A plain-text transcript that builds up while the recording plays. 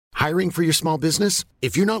Hiring for your small business?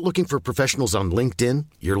 If you're not looking for professionals on LinkedIn,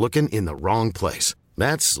 you're looking in the wrong place.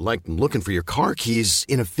 That's like looking for your car keys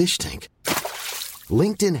in a fish tank.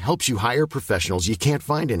 LinkedIn helps you hire professionals you can't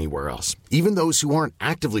find anywhere else, even those who aren't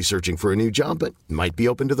actively searching for a new job but might be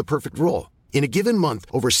open to the perfect role. In a given month,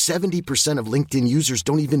 over 70% of LinkedIn users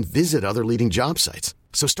don't even visit other leading job sites.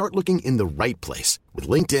 So start looking in the right place. With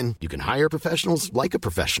LinkedIn, you can hire professionals like a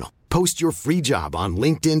professional. Post your free job on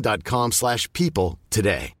linkedin.com/people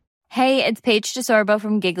today. Hey, it's Paige DeSorbo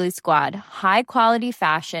from Giggly Squad. High quality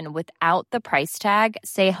fashion without the price tag.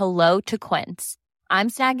 Say hello to Quince. I'm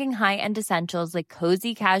snagging high-end essentials like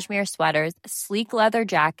cozy cashmere sweaters, sleek leather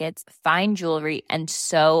jackets, fine jewelry, and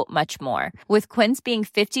so much more. With Quince being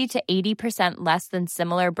 50 to 80% less than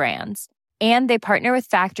similar brands. And they partner with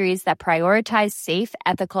factories that prioritize safe,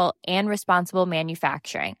 ethical, and responsible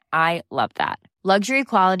manufacturing. I love that. Luxury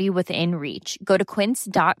quality within reach. Go to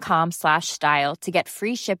quince.com/style to get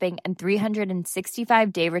free shipping and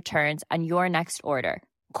 365-day returns on your next order.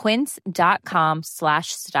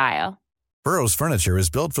 Quince.com/style. Burrow's furniture is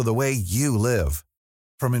built for the way you live.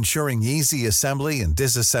 From ensuring easy assembly and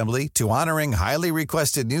disassembly to honoring highly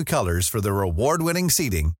requested new colors for their award-winning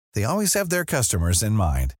seating, they always have their customers in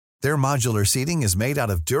mind. Their modular seating is made out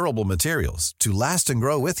of durable materials to last and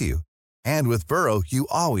grow with you. And with Burrow, you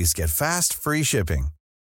always get fast, free shipping.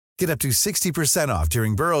 Get up to 60% off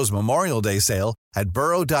during Burrow's Memorial Day sale at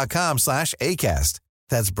burrow.com/ACAST.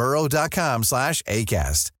 That's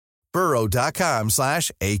burrow.com/ACAST.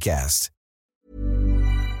 burrow.com/ACAST.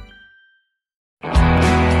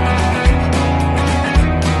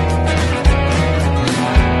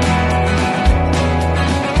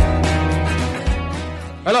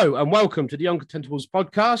 Hello and welcome to the Uncontentables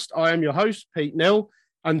podcast. I am your host, Pete Nill,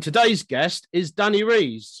 and today's guest is Danny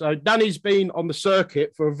Rees. So Danny's been on the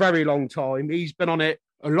circuit for a very long time. He's been on it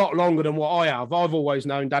a lot longer than what I have. I've always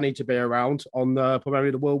known Danny to be around on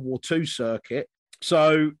primarily the World War II circuit.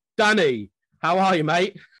 So Danny, how are you,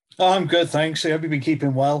 mate? Oh, I'm good, thanks. I hope you've been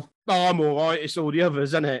keeping well. Oh, I'm all right. It's all the others,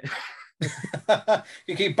 isn't it?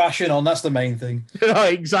 You keep bashing on, that's the main thing.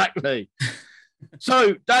 Exactly.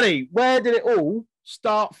 So, Danny, where did it all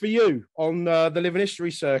start for you on the living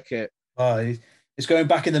history circuit? It's going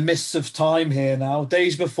back in the mists of time here now.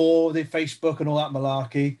 Days before the Facebook and all that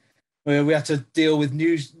malarkey, where we had to deal with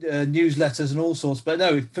newsletters and all sorts. But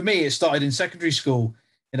no, for me, it started in secondary school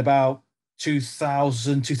in about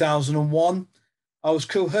 2000, 2001. I was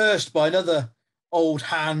coerced by another old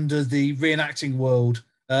hand of the reenacting world,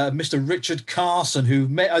 Mr. Richard Carson, who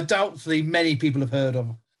doubtfully many people have heard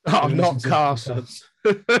of. Oh, not Carson.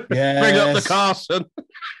 Yes. Bring up the Carson.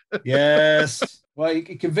 Yes. Well, he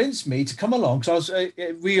convinced me to come along because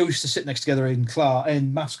we used to sit next together in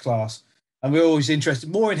maths class, and we were always interested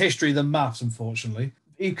more in history than maths, unfortunately.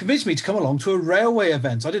 He convinced me to come along to a railway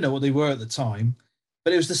event. I didn't know what they were at the time,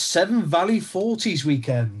 but it was the Severn Valley 40s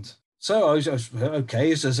weekend. So I was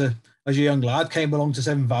okay, as a young lad, came along to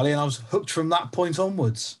Severn Valley, and I was hooked from that point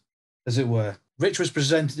onwards, as it were. Rich was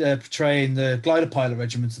portraying the glider pilot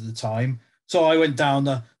regiment at the time, so I went down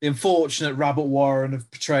the unfortunate rabbit warren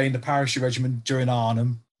of portraying the parachute regiment during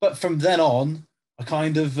Arnhem. But from then on, I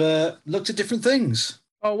kind of looked at different things.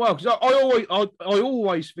 Oh, well, because I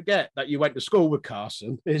always forget that you went to school with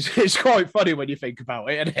Carson. It's quite funny when you think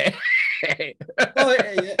about it, isn't it? Well,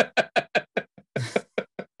 yeah.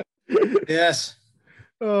 Yes.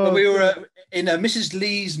 Oh, we were in Mrs.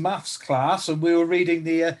 Lee's maths class, and we were reading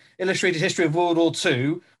the Illustrated History of World War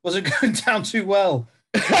II. Wasn't going down too well.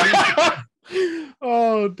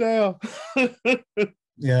 Oh, damn.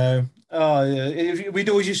 Yeah. Oh, yeah. We'd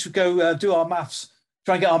always used to go do our maths,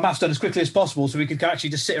 try and get our maths done as quickly as possible so we could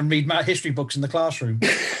actually just sit and read history books in the classroom.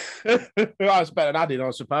 That's better than adding,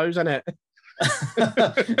 I suppose, isn't it?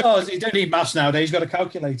 Oh, you don't need maths nowadays. You've got a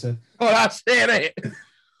calculator. Oh, that's it, isn't it?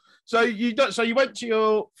 So you went to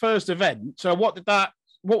your first event. So what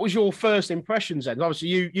was your first impressions then?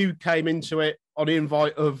 Obviously, you came into it on the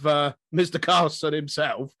invite of Mr. Carson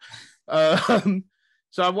himself.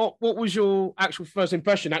 So what was your actual first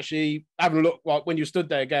impression? Actually having a look, like when you stood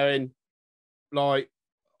there going, like,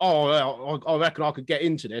 oh, I reckon I could get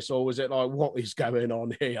into this, or was it like, what is going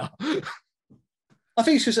on here? I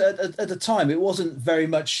think it's just at the time, it wasn't very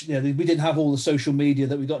much, we didn't have all the social media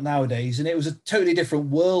that we got nowadays, and it was a totally different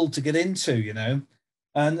world to get into,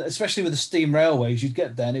 and especially with the steam railways, you'd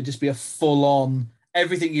get there and it'd just be a full on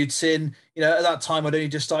everything you'd seen. At that time, I'd only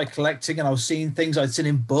just started collecting, and I was seeing things I'd seen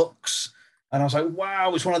in books, and I was like,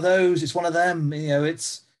 wow, it's one of those, it's one of them,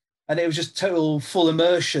 and it was just total full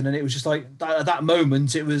immersion, and it was just like, at that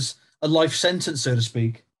moment, it was a life sentence, so to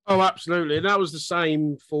speak. Oh, absolutely. And that was the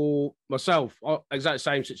same for myself. Exact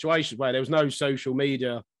same situation where there was no social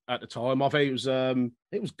media at the time. I think it was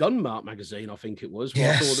Gunmark magazine. I think it was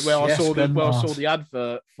Yes, I saw Gunmark. the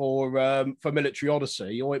advert for Military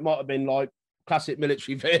Odyssey, or it might have been like classic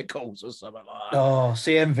military vehicles or something like that. Oh,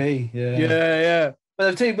 CMV, yeah. Yeah.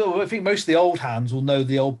 But I think most of the old hands will know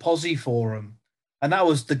the old Posse forum, and that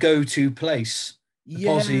was the go-to place. The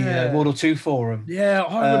Posse World War II forum. Yeah,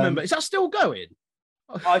 I remember. Is that still going?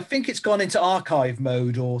 I think it's gone into archive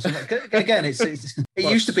mode or something. Again, it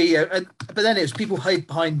used to be, but then it was people hid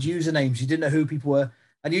behind usernames. You didn't know who people were,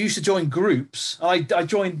 and you used to join groups. I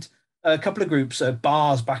joined a couple of groups at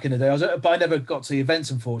bars back in the day. But I never got to the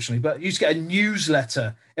events, unfortunately. But I used to get a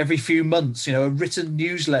newsletter every few months. A written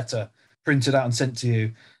newsletter printed out and sent to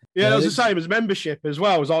you. Yeah, it was the same as membership as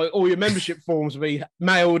well. It was like all your membership forms would be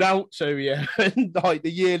mailed out to you, and like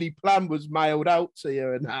the yearly plan was mailed out to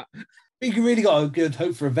you, and that. You really got a good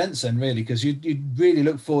hope for events then, really, because you really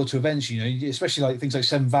look forward to events, especially like things like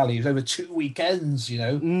Seven Valley. It was over 2 weekends,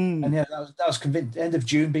 and yeah, that was convinced end of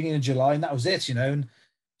June, beginning of July, and that was it, and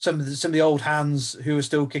some of the old hands who are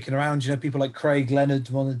still kicking around, people like Craig Leonard,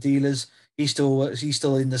 one of the dealers, he's still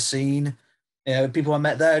in the scene. People I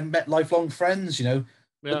met there, met lifelong friends, Yeah.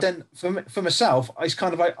 But then for myself, I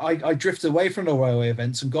kind of I drifted away from the railway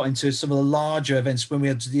events and got into some of the larger events when we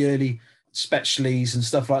had the early Spetchleys and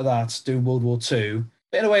stuff like that doing World War II.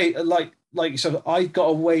 But in a way, like you said, I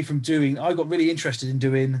got really interested in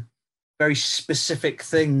doing very specific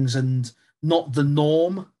things and not the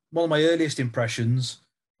norm. One of my earliest impressions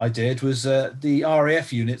I did was the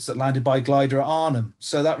RAF units that landed by glider at Arnhem.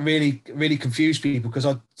 So that really, really confused people because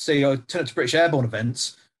I'd turn up to British Airborne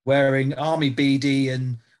events wearing Army BD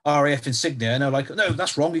and RAF insignia, and they're like, no,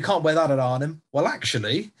 that's wrong. You can't wear that at Arnhem. Well,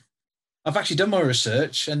 actually, I've actually done my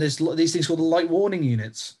research, and there's these things called the light warning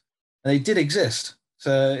units, and they did exist.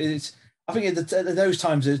 So I think at those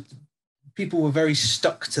times, people were very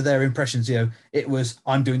stuck to their impressions. It was,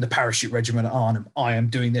 I'm doing the parachute regiment at Arnhem. I am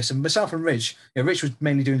doing this. And myself and Rich, Rich was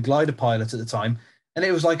mainly doing glider pilot at the time. And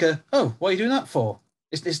it was like what are you doing that for?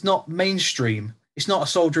 It's not mainstream. It's not a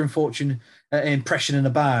soldier in fortune impression in a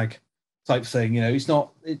bag type thing. It's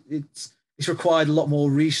not, it's required a lot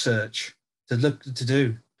more research to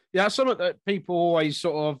do. Yeah, that's something that people always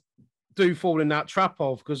sort of do fall in that trap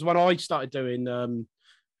of, because when I started doing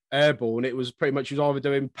airborne, it was pretty much either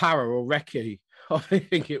doing para or recce, I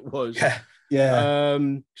think it was. Yeah.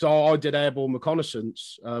 So I did airborne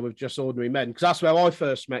reconnaissance with just ordinary men, because that's where I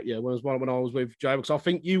first met you. When I was with Joe, because I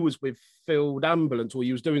think you was with Field Ambulance, or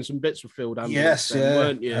you was doing some bits with Field Ambulance. Yes, yeah.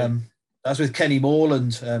 Weren't you? That was with Kenny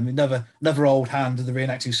Morland, another old hand of the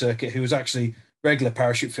reenacting circuit who was actually regular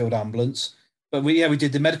parachute Field Ambulance. But we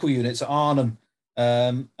did the medical units at Arnhem.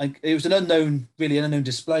 And it was an unknown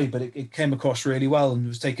display, but it came across really well and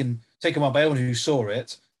was taken by everyone who saw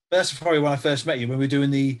it. But that's probably when I first met you, when we were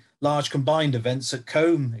doing the large combined events at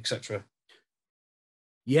Combe, etc.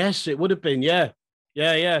 Yes, it would have been. Yeah.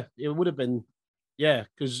 It would have been. Yeah,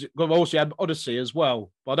 because we also had Odyssey as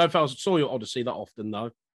well. But I don't think I saw your Odyssey that often,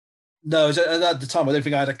 though. No, at the time I don't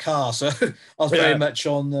think I had a car, so I was very much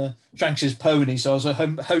on Tranks's pony. So I was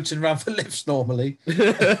hooting around for lifts normally.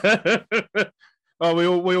 Oh, we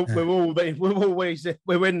were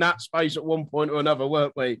in that space at one point or another,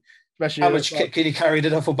 weren't we? Especially how much can you carry the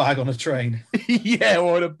duffel bag on a train? Yeah,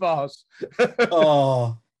 or on a bus.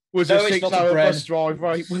 Oh, was a 6-hour bus drive,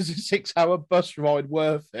 right? Was a 6-hour bus ride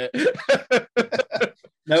worth it?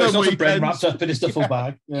 No, it's not a bread wrapped up in his duffel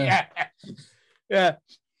bag. Yeah.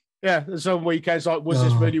 Some weekends, like, was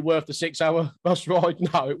this really worth the 6-hour bus ride?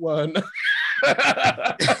 No, it weren't.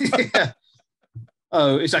 Yeah.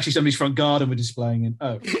 Oh, it's actually somebody's front garden we're displaying in.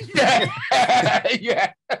 Oh.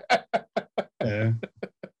 Yeah.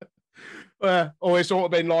 Or it's sort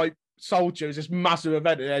of been like soldiers, this massive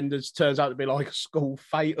event, and it turns out to be like a school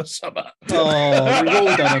fete or something. Oh, we've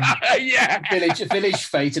all done them. Yeah. Village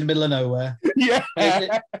fete in the middle of nowhere. Yeah.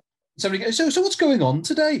 Somebody goes, so what's going on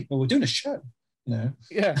today? Well, we're doing a show. Yeah.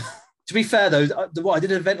 To be fair, though, I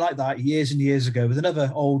did an event like that years and years ago with another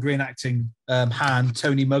old reenacting hand,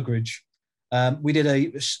 Tony Mugridge. We did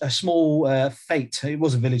a small fete. It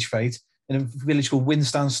was a village fete in a village called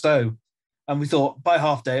Winstanstow. And we thought by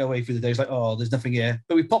half day away through the day, it's like, oh, there's nothing here.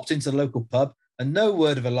 But we popped into the local pub, and no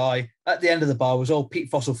word of a lie, at the end of the bar was old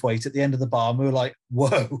Pete Fossilthwaite at the end of the bar. And we were like,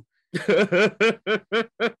 whoa. So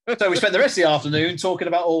we spent the rest of the afternoon talking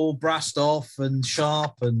about all Brastoff and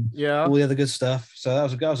Sharp and all the other good stuff. So that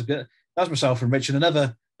was good. That was myself and Rich and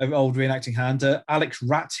another old reenacting hand, Alex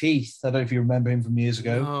Rat Heath. I don't know if you remember him from years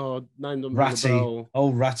ago. Oh, named him Ratty,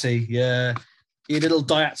 old Ratty, yeah. He had a little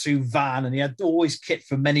Daihatsu van, and he had always kit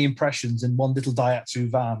for many impressions in one little Daihatsu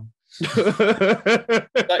van,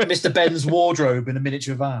 like Mr. Ben's wardrobe in a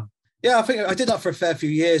miniature van. Yeah, I think I did that for a fair few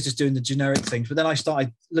years, just doing the generic things. But then I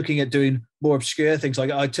started looking at doing more obscure things. Like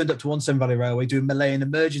I turned up to One Seven Valley Railway doing Malayan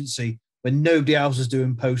Emergency when nobody else was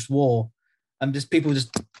doing post-war, and just people just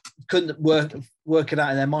couldn't work it out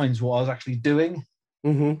in their minds what I was actually doing.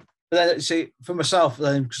 Mm-hmm. But then, see, for myself,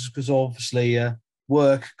 then because obviously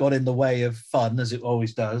work got in the way of fun, as it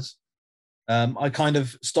always does. I kind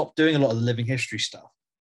of stopped doing a lot of the living history stuff,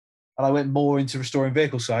 and I went more into restoring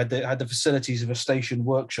vehicles. So I had the facilities of a station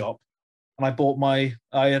workshop. And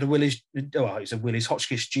I had a Willys, it was a Willys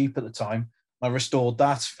Hotchkiss Jeep at the time. I restored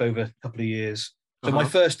that for over a couple of years. So my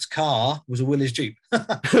first car was a Willys Jeep.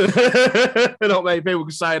 Not many people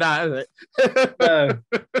can say that, is it? No,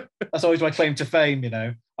 that's always my claim to fame,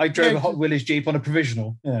 I drove a Hot Willys Jeep on a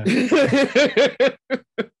provisional. Yeah,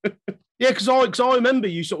 because I remember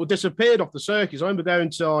you sort of disappeared off the circuits. I remember going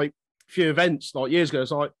to like a few events like years ago. It's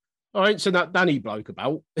like, I ain't seen that Danny bloke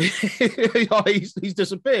about. he's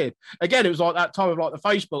disappeared. Again, it was like that time of like the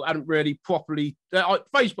Facebook hadn't really properly.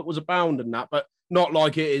 Facebook was abound and that, but not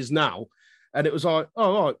like it is now. And it was like,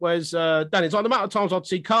 oh, right, where's Danny? It's like the amount of times I'd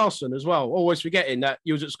see Carson as well, always forgetting that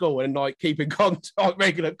he was at school and like keeping contact,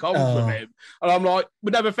 regular comms with him. And I'm like,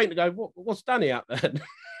 would never think to go, what's Danny at then?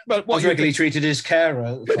 But I was regularly treated as carer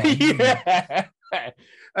at the time. Yeah.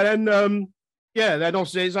 And then, then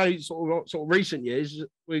obviously it's only sort of recent years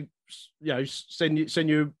we, send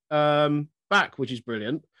you back, which is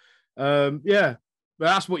brilliant. But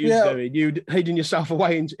that's what you're doing. You hiding yourself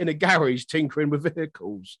away in a garage tinkering with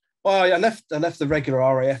vehicles. Well, I left the regular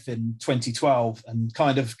RAF in 2012 and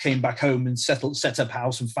kind of came back home and set up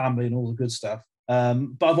house and family and all the good stuff.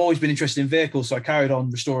 But I've always been interested in vehicles, so I carried on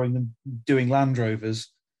restoring them, doing Land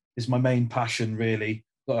Rovers is my main passion, really.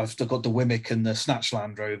 But I've still got the Wimmick and the Snatch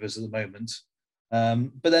Land Rovers at the moment.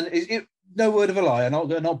 But then, no word of a lie, I'm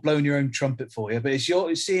not blowing your own trumpet for you, but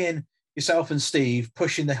it's seeing yourself and Steve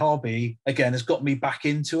pushing the hobby again has got me back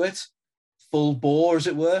into it, full bore, as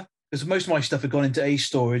it were. Because most of my stuff had gone into A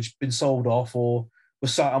storage, been sold off, or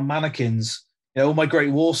was sat on mannequins. All my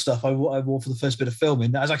Great War stuff I wore for the first bit of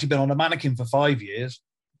filming. That has actually been on a mannequin for 5 years.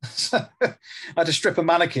 So I had to strip a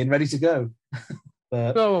mannequin ready to go.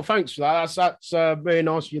 But, well, thanks for that. That's very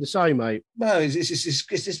nice of you to say, mate. No,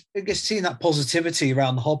 it's seeing that positivity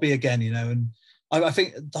around the hobby again, and I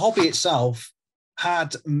think the hobby itself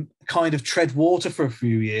had kind of tread water for a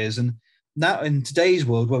few years, and now in today's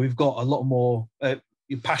world where we've got a lot more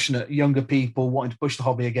passionate younger people wanting to push the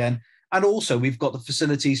hobby again, and also we've got the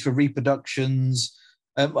facilities for reproductions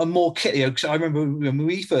and more kit. Because I remember when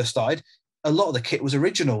we first started, a lot of the kit was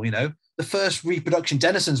original. The first reproduction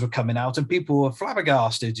Denisons were coming out and people were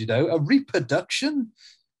flabbergasted, a reproduction,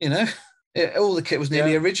 all the kit was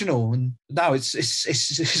nearly original, and now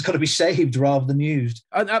it's got to be saved rather than used.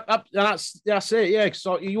 And that's it, yeah, because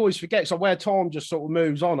you always forget, so where time just sort of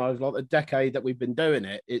moves on over like the decade that we've been doing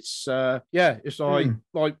it, it's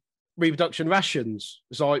like reproduction rations.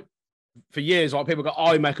 It's like for years, like people go,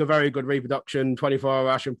 I make a very good reproduction 24-hour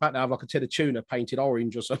ration pack. They have like a tin of tuna painted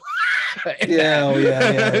orange or something. Yeah,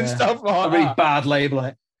 and stuff like a really bad label on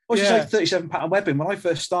it. Well, it's like 37 pattern webbing. When I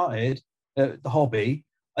first started the hobby,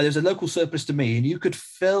 there was a local surplus to me, and you could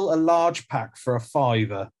fill a large pack for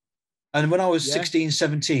 £5. And when I was 16,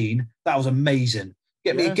 17, that was amazing.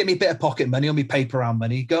 Get me a bit of pocket money or me paper round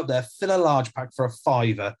money. Go up there, fill a large pack for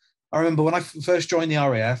 £5. I remember when I first joined the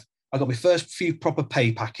RAF, I got my first few proper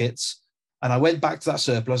pay packets. And I went back to that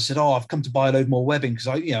surplus. I said, I've come to buy a load more webbing because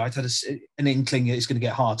I'd had an inkling it's going to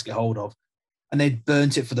get hard to get hold of. And they'd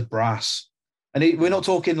burnt it for the brass. And we're not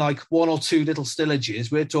talking like one or two little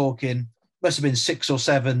stillages. We're talking, must have been 6 or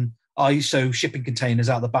 7 ISO shipping containers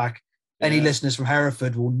out the back. Any listeners from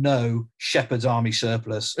Hereford will know Shepherd's Army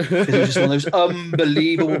Surplus. It was just one of those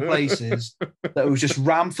unbelievable places that was just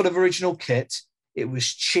rammed full of original kit. It was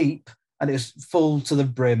cheap and it was full to the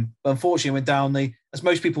brim. But unfortunately, went down as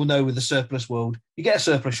most people know with the surplus world, you get a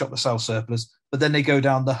surplus shop that sells surplus, but then they go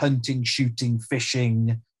down the hunting, shooting,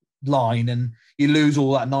 fishing line and you lose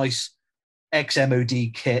all that nice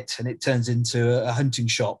ex-MOD kit and it turns into a hunting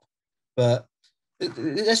shop. But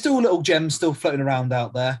there's still little gems still floating around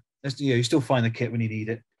out there. You still find the kit when you need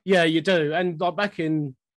it. Yeah, you do. And like back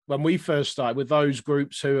in when we first started with those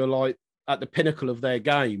groups who are like at the pinnacle of their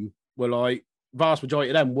game, were like vast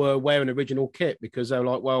majority of them were wearing original kit because they were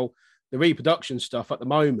like, well, the reproduction stuff at the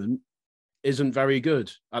moment isn't very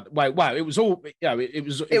good. Wow, it was all,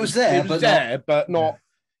 it was there, but not,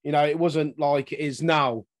 it wasn't like it is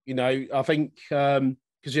now. I think because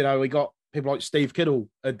we got people like Steve Kiddle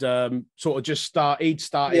had sort of just started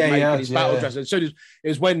making his battle dresses. So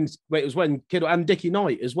it was when Kiddle and Dickie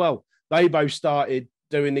Knight as well. They both started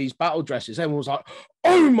doing these battle dresses. Everyone was like,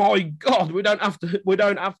 oh my God, we don't have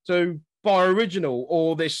to buy original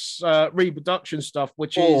or this reproduction stuff,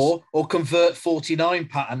 which is or convert 49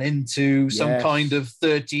 pattern into some yes. kind of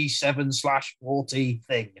 37/40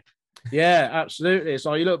 thing. Yeah, absolutely.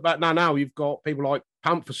 So you look back now you've got people like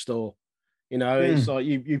Panther Store. You know, it's like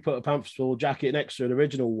you put a Panther Store jacket next to an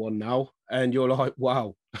original one now, and you're like,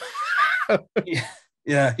 wow.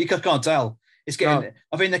 Yeah, you can't tell. It's getting. No.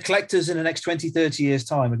 I think the collectors in the next 20, 30 years'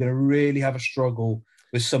 time are going to really have a struggle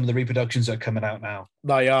with some of the reproductions that are coming out now.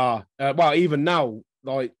 They are. Well, even now,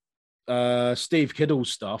 like Steve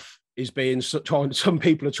Kiddle's stuff is being some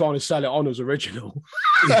people are trying to sell it on as original.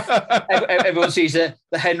 Everyone sees the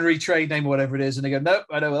Henry trade name or whatever it is, and they go, "Nope,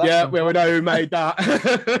 I know that." Yeah, well, we know who made that.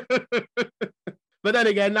 But then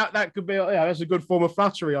again, that could be that's a good form of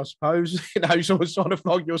flattery, I suppose. You know, someone's trying to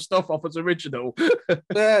flog your stuff off as original.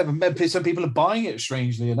 Yeah, some people are buying it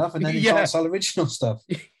strangely enough, and then you can't sell original stuff.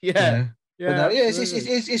 Yeah, you know? yeah.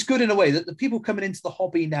 It's good in a way that the people coming into the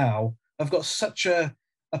hobby now have got such a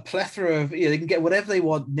plethora of they can get whatever they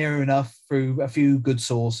want near enough through a few good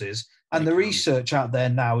sources, and the research out there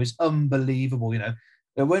now is unbelievable. You know,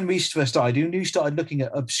 when we first started, we started looking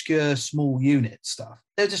at obscure small unit stuff.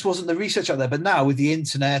 There just wasn't the research out there. But now with the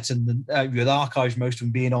internet and the archives, most of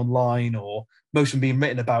them being online or most of them being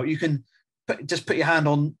written about, you can just put your hand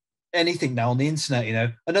on anything now on the internet. You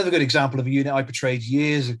know, another good example of a unit I portrayed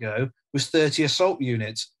years ago was 30 Assault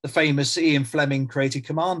Units, the famous Ian Fleming created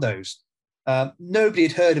commandos. Nobody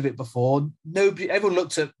had heard of it before. Everyone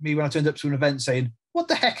looked at me when I turned up to an event saying, "What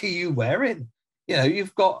the heck are you wearing?" You know,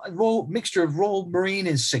 you've got a mixture of Royal Marine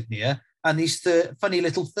insignia and these funny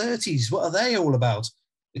little 30s. What are they all about?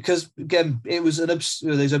 Because again, it was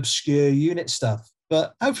those obscure unit stuff.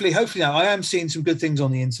 But hopefully now I am seeing some good things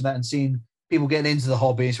on the internet and seeing people getting into the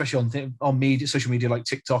hobby, especially on media, social media like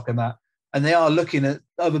TikTok and that. And they are looking at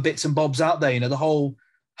other bits and bobs out there. You know, the whole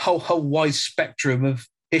wide spectrum of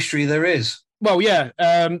history there is. Well, yeah,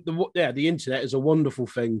 the internet is a wonderful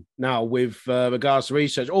thing now with regards to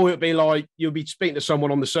research. Or it'd be like you'll be speaking to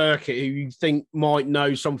someone on the circuit who you think might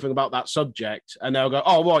know something about that subject, and they'll go,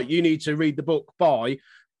 "Oh, right, you need to read the book by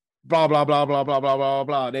blah blah blah blah blah blah blah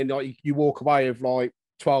blah." And then like you walk away with like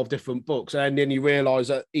 12 different books, and then you realise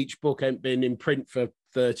that each book ain't been in print for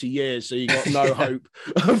 30 years, so you got no hope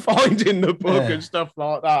of finding the book and stuff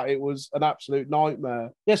like that. It was an absolute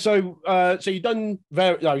nightmare. Yeah, so you've done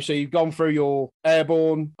so you've gone through your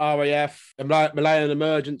airborne, RAF, and Malayan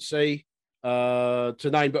emergency, to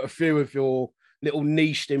name but a few of your little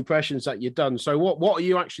niched impressions that you've done. So what are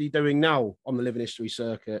you actually doing now on the Living History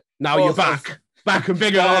circuit? Now you're back and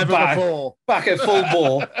bigger than ever before. Back at full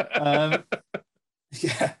bore.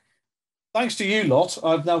 Yeah. Thanks to you lot,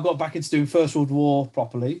 I've now got back into doing First World War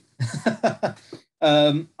properly.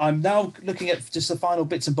 I'm now looking at just the final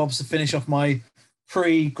bits and bobs to finish off my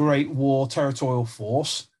pre-Great War territorial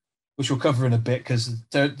force, which we'll cover in a bit because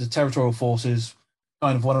the territorial force is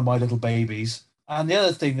kind of one of my little babies. And the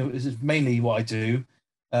other thing that is mainly what I do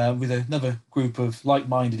with another group of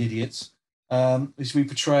like-minded idiots is we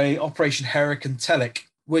portray Operation Herrick and Telek,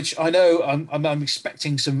 which I know I'm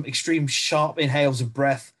expecting some extreme sharp inhales of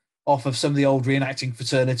breath off of some of the old reenacting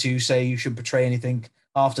fraternity who say you shouldn't portray anything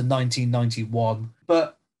after 1991.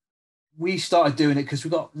 But we started doing it because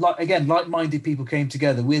we got, like-minded people came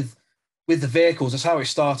together with the vehicles. That's how it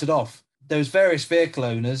started off. There was various vehicle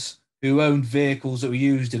owners who owned vehicles that were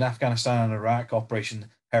used in Afghanistan and Iraq,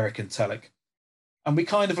 Operation Herrick and Telek. And we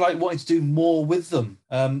kind of wanted to do more with them.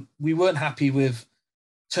 We weren't happy with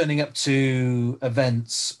turning up to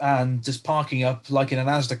events and just parking up like in an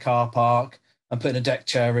Asda car park and putting a deck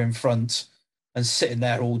chair in front and sitting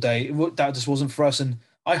there all day. That just wasn't for us. And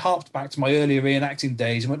I harped back to my earlier reenacting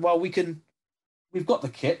days and went, well, we've got the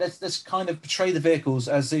kit. Let's kind of portray the vehicles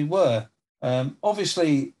as they were.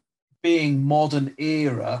 Obviously, being modern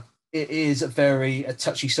era, it is a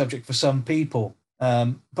touchy subject for some people.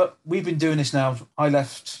 But we've been doing this now. I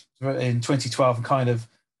left in 2012 and kind of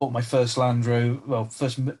bought my first Land Rover,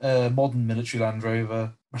 first modern military Land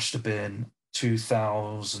Rover. Must have been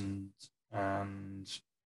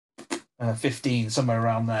 2015, somewhere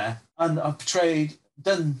around there. And I've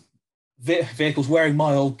done vehicles wearing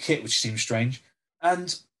my old kit, which seems strange.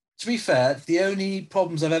 And to be fair, the only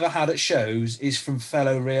problems I've ever had at shows is from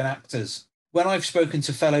fellow reenactors. When I've spoken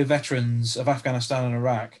to fellow veterans of Afghanistan and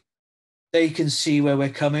Iraq, they can see where we're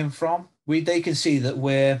coming from. They can see that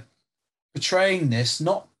we're portraying this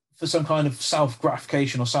not for some kind of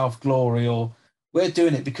self-gratification or self-glory, or we're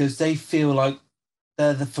doing it because they feel like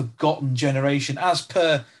they're the forgotten generation. As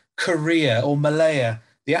per Korea or Malaya,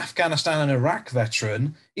 the Afghanistan and Iraq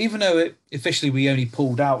veteran, even though officially we only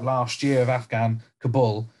pulled out last year of Afghan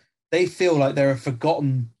Kabul, they feel like they're a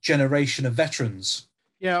forgotten generation of veterans.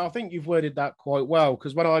 Yeah, I think you've worded that quite well,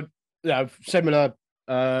 because when similar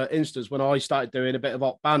instance, when I started doing a bit of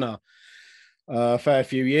Op Banner a fair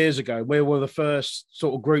few years ago, we were the first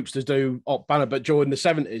sort of groups to do Op Banner, but during the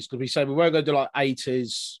 70s, because we said we weren't going to do like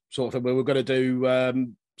 80s sort of thing, we were going to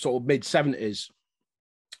do sort of mid 70s,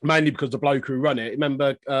 mainly because the bloke who run it,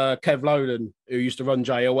 remember Kev Lolan, who used to run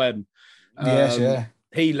JOM? Yes, yeah.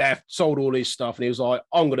 He left, sold all his stuff, and he was like,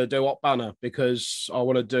 I'm going to do Op Banner because I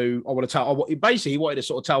want to tell, basically, he wanted to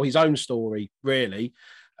sort of tell his own story, really.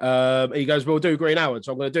 He goes, we'll do Green Howards.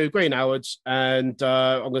 I'm going to do Green Howards, and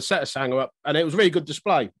I'm going to set a sanger up. And it was a really good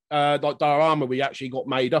display. Like diorama, we actually got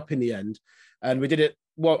made up in the end. And we did it.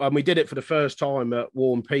 And we did it for the first time at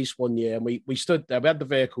War and Peace one year. And we stood there. We had the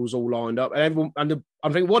vehicles all lined up. And everyone, I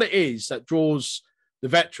think what it is that draws the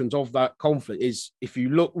veterans of that conflict is if you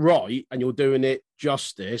look right and you're doing it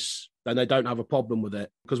justice, then they don't have a problem with it.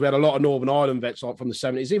 Because we had a lot of Northern Ireland vets like from the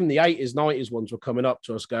 70s, even the 80s, 90s ones were coming up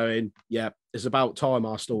to us going, yeah, it's about time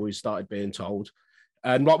our stories started being told.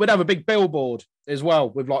 And like we'd have a big billboard as well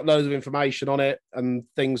with like loads of information on it and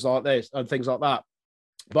things like this and things like that.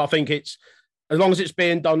 But I think it's, as long as it's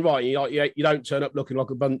being done right, you don't turn up looking like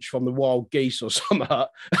a bunch from the wild geese or something.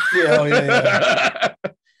 Yeah.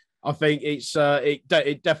 I think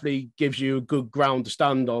it definitely gives you a good ground to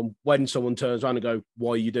stand on when someone turns around and go,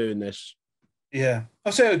 why are you doing this? Yeah.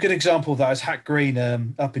 I'll say a good example of that is Hack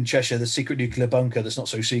Green up in Cheshire, the secret nuclear bunker that's not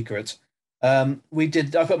so secret. I've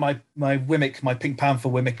got my Wimmick, my Pink Panther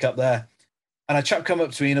Wimmick up there, and a chap come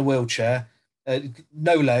up to me in a wheelchair,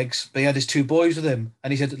 no legs, but he had his two boys with him.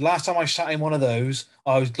 And he said, last time I sat in one of those,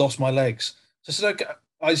 I lost my legs. So I said, okay.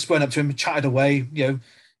 I just went up to him and chatted away,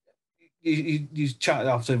 you chatted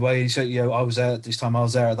after the way. He said, I was there at this time. I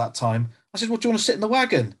was there at that time. I said, well, do you want to sit in the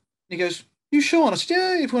wagon? And he goes, you sure? And I said,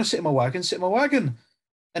 yeah, if you want to sit in my wagon, sit in my wagon.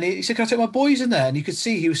 And he said, can I take my boys in there? And you could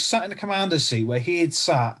see he was sat in the commander's seat where he had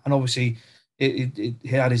sat. And obviously he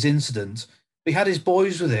had his incident. But he had his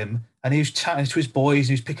boys with him and he was chatting to his boys and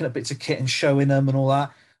he was picking up bits of kit and showing them and all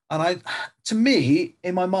that. And to me,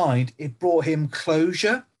 in my mind, it brought him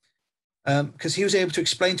closure because he was able to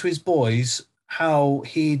explain to his boys how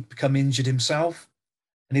he'd become injured himself,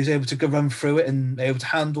 and he was able to go run through it and able to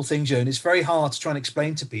handle things. And it's very hard to try and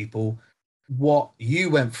explain to people what you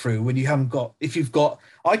went through when you haven't got. If you've got,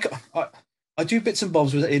 I do bits and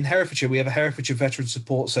bobs with it in Herefordshire. We have a Herefordshire Veteran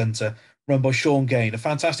Support Centre run by Sean Gain, a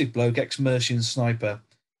fantastic bloke, ex-Mercian sniper,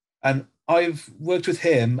 and I've worked with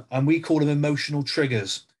him, and we call them emotional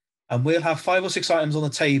triggers. And we'll have 5 or 6 items on the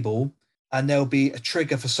table, and there'll be a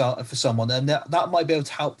trigger for someone, and that might be able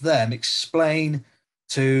to help them explain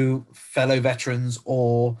to fellow veterans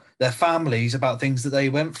or their families about things that they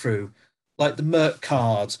went through, like the Merc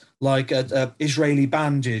cards, like a Israeli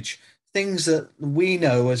bandage, things that we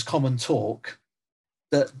know as common talk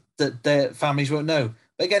that their families won't know.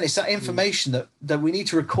 But again, it's that information that we need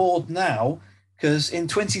to record now, because in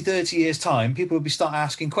 20, 30 years' time, people will be start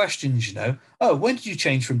asking questions, Oh, when did you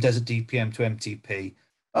change from Desert DPM to MTP?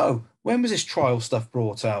 Oh, when was this trial stuff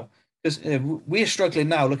brought out? Because we're struggling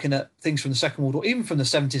now looking at things from the Second World War, even from the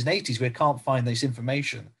 70s and 80s, we can't find this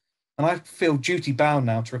information. And I feel duty bound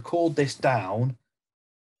now to record this down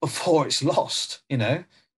before it's lost,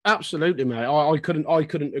 Absolutely, mate. I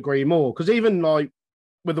couldn't agree more. Because even like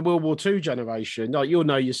with the World War II generation, like you'll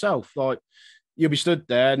know yourself, like you'll be stood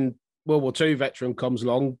there and World War II veteran comes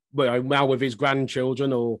along, now with his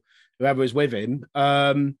grandchildren or whoever is with him.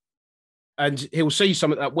 And he'll see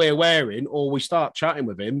something that we're wearing, or we start chatting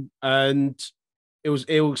with him, and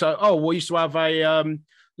he'll say, "Oh, we used to have a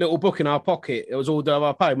little book in our pocket. It was all of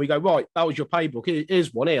our pay." And we go, "Right, that was your pay book.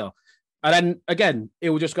 Here's one here." And then again, it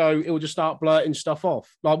will just start blurting stuff off.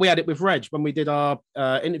 Like we had it with Reg when we did our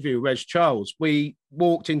interview with Reg Charles. We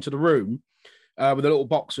walked into the room with a little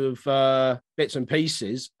box of bits and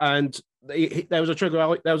pieces, and there was a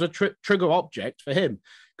trigger object for him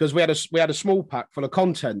because we had a small pack full of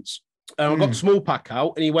contents. I got the small pack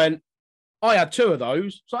out, and he went, I had 2 of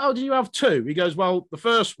those. So how did you have 2? He goes, well, the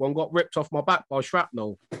first one got ripped off my back by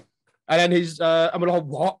shrapnel. And then I'm like,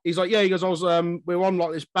 what? He's like, yeah. He goes, we were on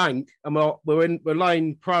like this bank, and we're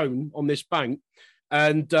laying prone on this bank,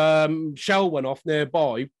 and shell went off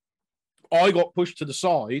nearby. I got pushed to the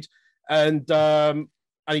side, and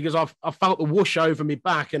he goes, I felt the whoosh over my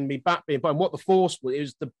back and my back being, and what the force was, it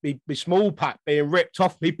was the small pack being ripped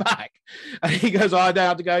off my back. And he goes, I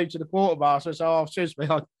had to go to the quartermaster. So, excuse me,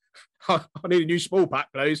 I need a new small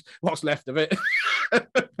pack, please. What's left of it?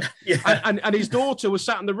 Yeah. And his daughter was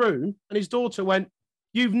sat in the room, and his daughter went,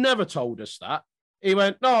 you've never told us that. He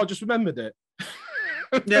went, no, I just remembered it.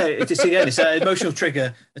 Yeah, it's an emotional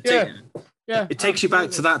trigger. Yeah, Yeah, it takes you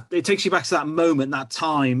back to that. It takes you back to that moment, that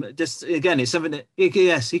time. Just again, it's something that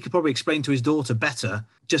yes, he could probably explain to his daughter better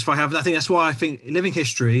just by having. I think that's why I think living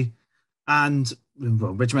history and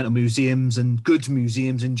regimental museums and good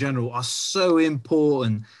museums in general are so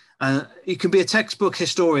important. You can be a textbook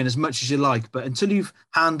historian as much as you like, but until you've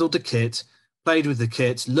handled the kit, played with the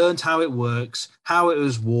kit, learned how it works, how it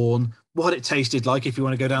was worn, what it tasted like, if you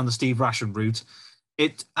want to go down the Steve Ration route,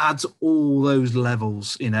 it adds all those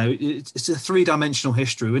levels. It's a three-dimensional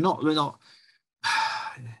history. We're not.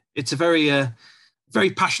 It's a very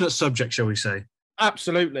passionate subject, shall we say?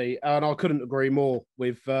 Absolutely, and I couldn't agree more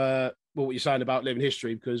with what you're saying about living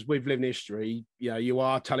history. Because with living history, you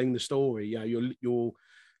are telling the story. You're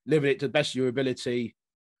living it to the best of your ability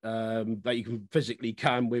that you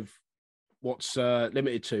can with what's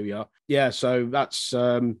limited to you. Yeah, so that's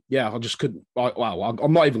I just couldn't.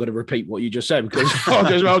 I'm not even going to repeat what you just said because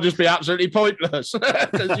I'll just be absolutely pointless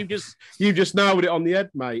because you just nailed it on the head,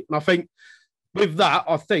 mate. And I think with that,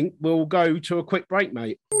 we'll go to a quick break,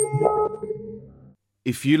 mate.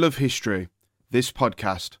 If you love history, this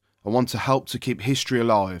podcast, and want to help to keep history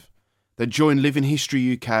alive, then join Living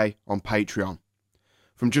History UK on Patreon.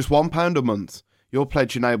 From just £1 a month, your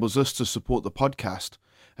pledge enables us to support the podcast,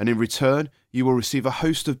 and in return, you will receive a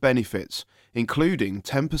host of benefits, including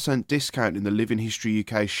 10% discount in the Living History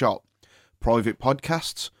UK shop, private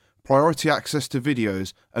podcasts, priority access to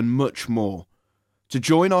videos, and much more. To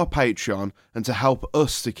join our Patreon and to help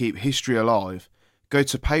us to keep history alive, go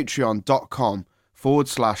to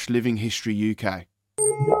patreon.com/Living History UK.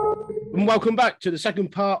 And welcome back to the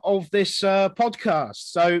second part of this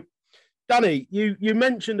podcast. So, Danny, you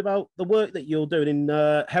mentioned about the work that you're doing in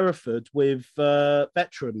Hereford with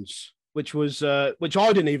veterans, which I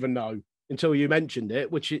didn't even know until you mentioned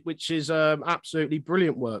it, which is absolutely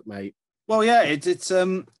brilliant work, mate. Well, yeah, it's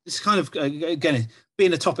kind of again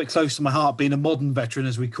being a topic close to my heart, being a modern veteran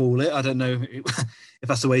as we call it. I don't know if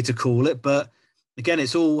that's the way to call it, but again,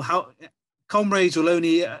 it's all how comrades will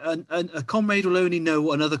only a comrade will only know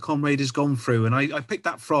what another comrade has gone through, and I picked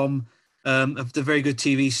that from of the very good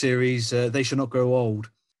TV series They Shall Not Grow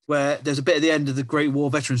Old, where there's a bit at the end of the Great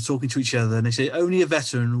War veterans talking to each other, and they say only a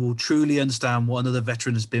veteran will truly understand what another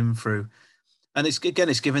veteran has been through. And it's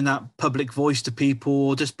giving that public voice to people,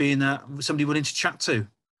 or just being somebody willing to chat to.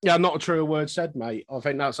 Yeah, not a truer word said, mate. I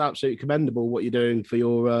think that's absolutely commendable what you're doing for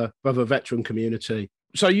your brother veteran community.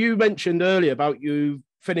 So you mentioned earlier about you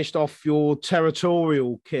finished off your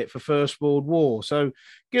territorial kit for First World War. So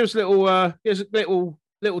give us a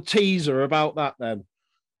little teaser about that then.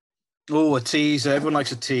 Oh, a teaser. Everyone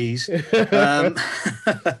likes a tease.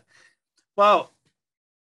 Well,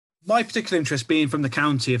 my particular interest being from the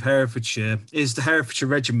county of Herefordshire is the Herefordshire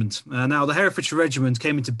Regiment. Now, the Herefordshire Regiment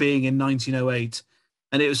came into being in 1908,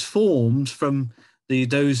 and it was formed from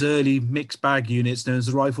those early mixed bag units known as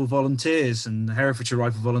the Rifle Volunteers, and the Herefordshire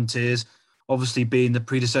Rifle Volunteers obviously being the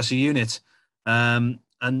predecessor unit. And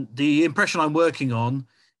the impression I'm working on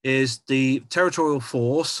is the Territorial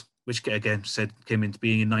Force, which again came into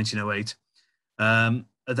being in 1908,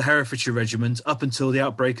 the Herefordshire Regiment up until the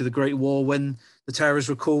outbreak of the Great War when the terrors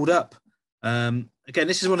were called up. Again,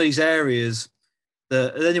 this is one of these areas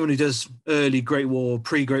that anyone who does early Great War,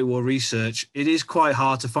 pre-Great War research, it is quite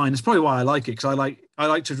hard to find. It's probably why I like it, because I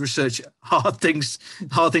like to research hard things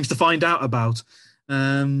to find out about.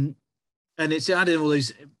 And it's adding all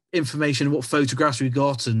these information, what photographs we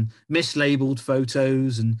got, and mislabeled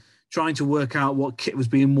photos, and trying to work out what kit was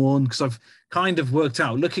being worn, because I've kind of worked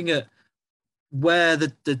out, looking at where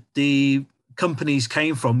the companies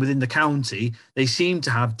came from within the county, they seem to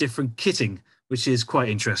have different kitting, which is quite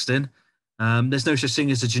interesting. There's no such thing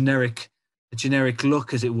as a generic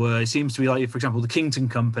look, as it were. It seems to be like, for example, the Kington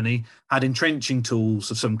Company had entrenching tools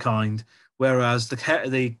of some kind, whereas the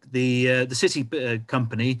City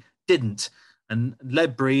Company didn't, and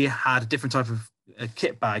Ledbury had a different type of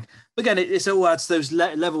kit bag. But again, it all adds those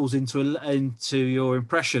levels into your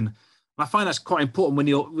impression. I find that's quite important when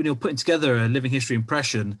you're putting together a living history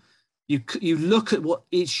impression. You look at what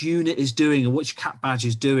each unit is doing and which cat badge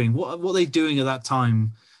is doing, what are they doing at that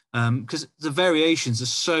time, because the variations are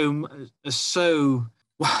so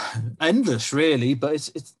endless, really. But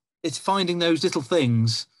it's finding those little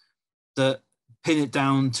things that pin it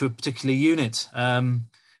down to a particular unit.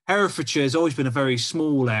 Herefordshire has always been a very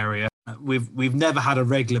small area. We've never had a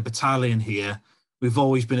regular battalion here. We've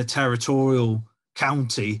always been a territorial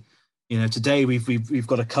county. Today we've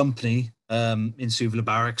got a company in Suvla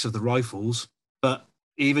Barracks of the Rifles, but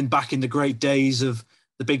even back in the great days of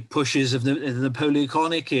the big pushes of the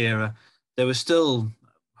Napoleonic era, there was still,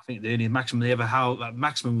 I think the only maximum they ever had,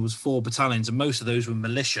 maximum was 4 battalions, and most of those were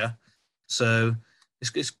militia. So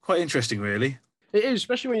it's quite interesting, really. It is,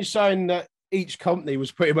 especially when you're saying that each company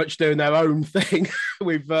was pretty much doing their own thing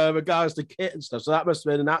with regards to kit and stuff. So that must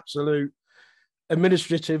have been an absolute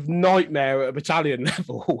administrative nightmare at a battalion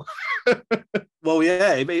level. Well,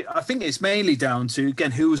 yeah, I think it's mainly down to,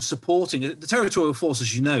 again, who was supporting it. The Territorial Force,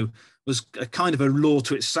 as you know, was a kind of a law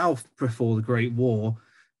to itself before the Great War.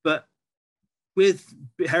 But with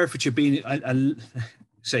Herefordshire being,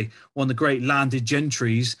 say, one of the great landed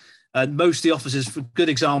gentries, most of the officers, for a good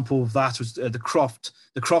example of that was the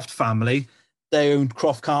Croft family. They owned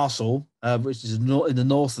Croft Castle, which is in the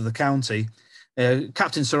north of the county.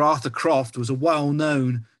 Captain Sir Arthur Croft was a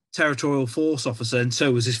well-known Territorial Force officer, and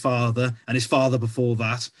so was his father, and his father before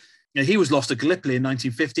that. He was lost at Gallipoli in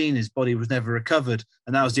 1915. His body was never recovered,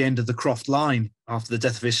 and that was the end of the Croft line after the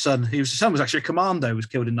death of his son. His son was actually a commando, who was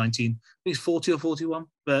killed in 1940 or 41.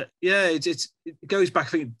 But yeah, it goes back, I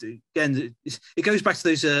think, again, it goes back to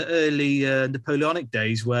those early Napoleonic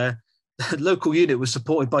days where the local unit was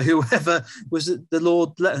supported by whoever was the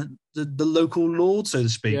local lord, so to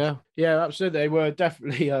speak. Yeah, absolutely. They were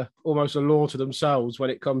definitely almost a law to themselves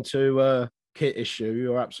when it come to kit issue.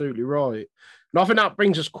 You're absolutely right. And I think that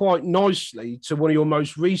brings us quite nicely to one of your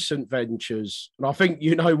most recent ventures. And I think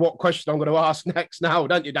you know what question I'm going to ask next now,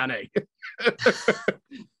 don't you, Danny?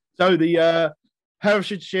 So the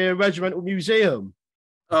Herefordshire Regimental Museum.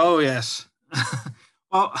 Oh, yes.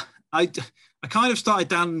 Well, I kind of started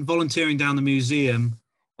volunteering down the museum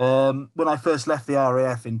when I first left the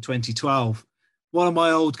RAF in 2012. One of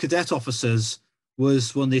my old cadet officers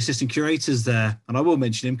was one of the assistant curators there, and I will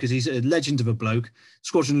mention him because he's a legend of a bloke,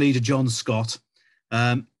 Squadron Leader John Scott.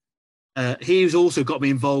 He's also got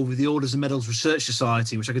me involved with the Orders and Medals Research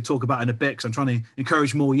Society, which I could talk about in a bit because I'm trying to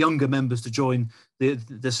encourage more younger members to join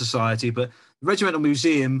the society. But the Regimental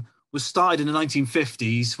Museum was started in the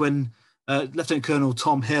 1950s when Lieutenant Colonel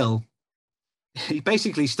Tom Hill, he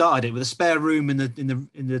basically started it with a spare room in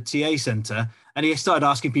the TA centre, and he started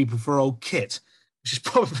asking people for old kit, which is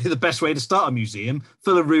probably the best way to start a museum.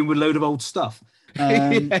 Fill a room with a load of old stuff.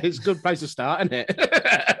 Yeah, it's a good place to start, isn't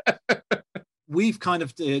it? We've kind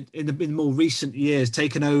of, in the more recent years,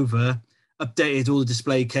 taken over, updated all the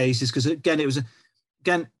display cases, because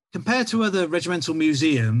again, compared to other regimental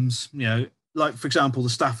museums, you know, like, for example, the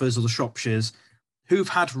Staffers or the Shropshires, who've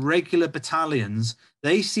had regular battalions,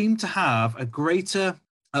 they seem to have a greater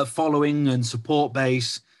following and support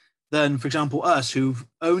base than, for example, us, who've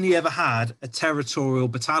only ever had a territorial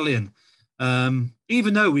battalion.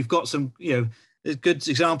 Even though we've got some, you know, good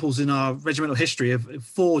examples in our regimental history of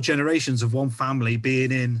 4 generations of one family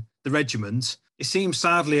being in the regiment, it seems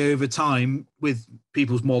sadly over time, with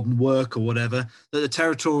people's modern work or whatever, that the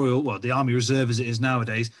territorial, well, the Army Reserve as it is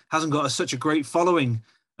nowadays, hasn't got such a great following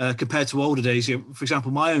compared to older days. You know, for example,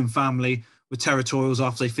 my own family were territorials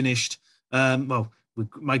after they finished, with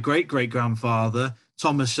my great-great-grandfather,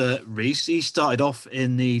 Thomas Rees. He started off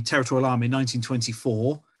in the Territorial Army in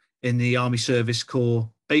 1924 in the Army Service Corps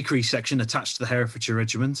bakery section attached to the Herefordshire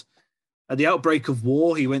Regiment. At the outbreak of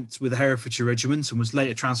war, he went with the Herefordshire Regiment and was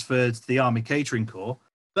later transferred to the Army Catering Corps.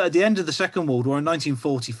 But at the end of the Second World War in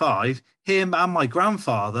 1945, him and my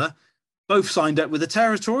grandfather both signed up with the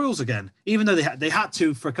Territorials again, even though they had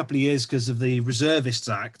to for a couple of years because of the Reservists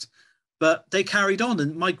Act. But they carried on,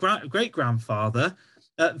 and my great-grandfather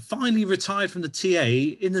finally retired from the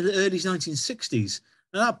TA in the early 1960s.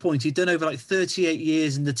 At that point, he'd done over like 38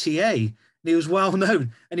 years in the TA, and he was well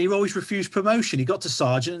known, and he always refused promotion. He got to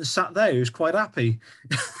sergeant and sat there. He was quite happy.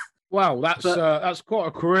 Wow, that's quite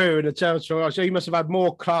a career in the territory. So he must have had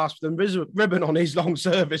more clasps than ribbon on his long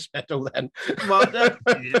service medal then. Well,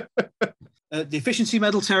 the Efficiency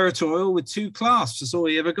Medal Territorial with 2 clasps. That's all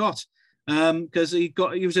he ever got. Because he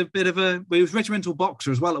was a bit of he was regimental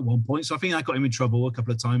boxer as well at one point, so I think that got him in trouble a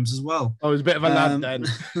couple of times as well. Oh, he was a bit of a lad then.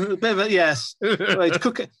 A bit of a, yes. He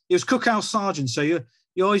was cookhouse sergeant, so you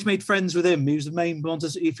always made friends with him. He was the main one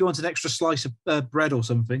if you wanted an extra slice of bread or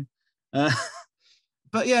something.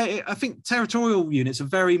 But yeah, I think territorial units are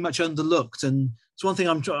very much underlooked, and it's one thing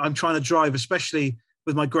I'm trying to drive, especially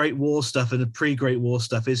with my Great War stuff and the pre-Great War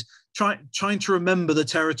stuff, is trying to remember the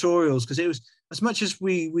territorials, because it was, as much as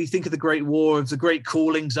we think of the Great War, of the great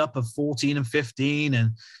callings up of 14 and 15,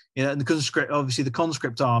 and you know, and the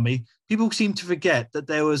conscript army, people seem to forget that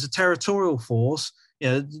there was a territorial force, you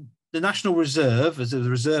know, the National Reserve, as the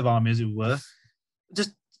Reserve Army, as it were,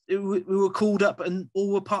 we were called up and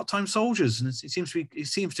all were part-time soldiers, and it seems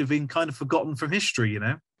to have been kind of forgotten from history, you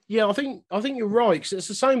know. Yeah, I think you're right, because it's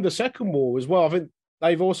the same with the Second War as well. I think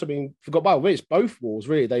they've also been forgotten about. Well, it's both wars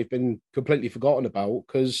really. They've been completely forgotten about,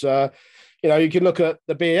 because you know, you can look at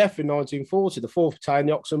the BAF in 1940, the 4th Battalion,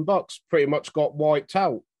 the Oxon Bucks, pretty much got wiped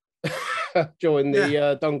out. during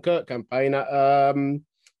the Dunkirk campaign at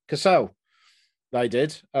Cassel. They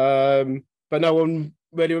did, but no one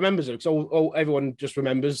really remembers it because everyone just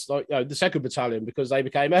remembers the second battalion because they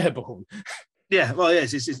became airborne. Yeah, well,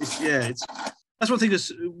 yes, it's that's one thing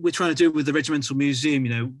that we're trying to do with the Regimental Museum.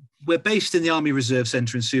 You know, we're based in the Army Reserve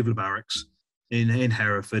Centre in Suvla Barracks in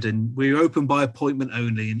Hereford, and we're open by appointment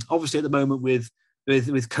only. And obviously, at the moment, with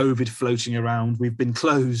COVID floating around, we've been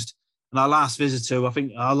closed. And our last visitor, I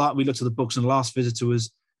think, we looked at the books, and the last visitor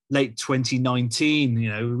was late 2019. You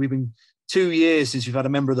know, we've been 2 years since we've had a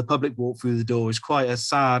member of the public walk through the door. It's quite a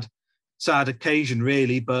sad occasion,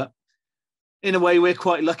 really, but in a way, we're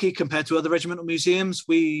quite lucky compared to other regimental museums.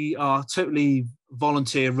 We are totally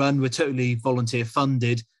volunteer run. We're totally volunteer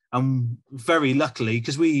funded. And very luckily,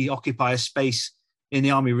 because we occupy a space in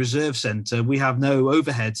the Army Reserve Centre, we have no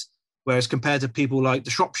overheads. Whereas compared to people like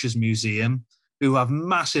the Shropshire's Museum, who have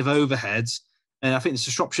massive overheads, and I think it's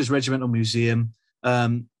the Shropshire's Regimental Museum,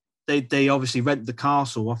 they obviously rent the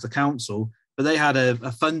castle off the council, but they had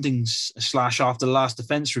a funding slash after the last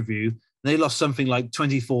defence review. They lost something like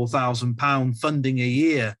 £24,000 funding a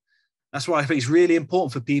year. That's why I think it's really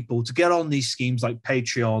important for people to get on these schemes like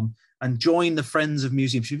Patreon and join the Friends of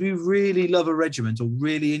Museums. If you really love a regiment or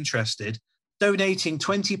really interested, donating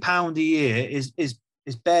 £20 a year is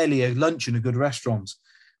barely a lunch in a good restaurant.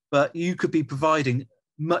 But you could be providing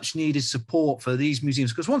much needed support for these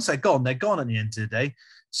museums because once they're gone at the end of the day.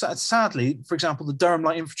 Sadly, for example, the Durham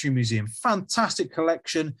Light Infantry Museum, fantastic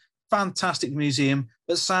collection, fantastic museum,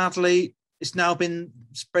 but sadly, it's now been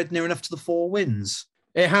spread near enough to the four winds.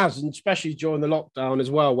 It has, and especially during the lockdown as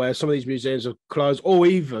well, where some of these museums have closed, or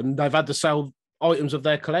even they've had to sell items of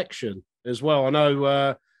their collection as well. I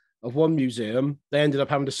know of one museum, they ended up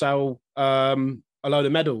having to sell a load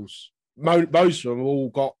of medals. Most of them all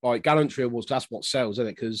got like gallantry awards. That's what sells, isn't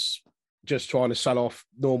it? Because just trying to sell off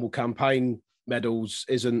normal campaign medals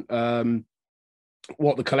isn't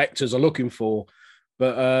what the collectors are looking for.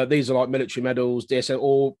 But these are like military medals, DSL,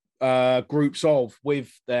 or groups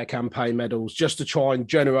with their campaign medals, just to try and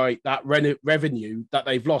generate that revenue that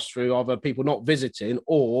they've lost through either people not visiting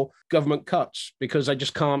or government cuts, because they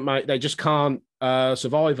just can't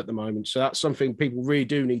survive at the moment. So that's something people really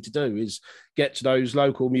do need to do, is get to those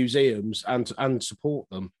local museums and support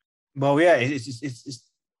them. Well, yeah, it's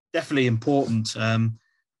definitely important.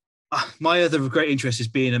 My other great interest is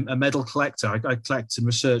being a medal collector. I collect and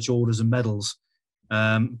research orders and medals.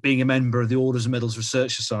 Being a member of the Orders and Medals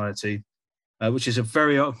Research Society, which is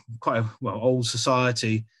quite old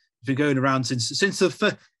society. It's been going around since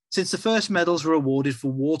the first medals were awarded for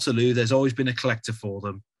Waterloo. There's always been a collector for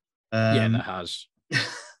them. Yeah, that has.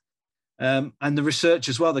 And the research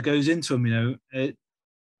as well that goes into them. You know,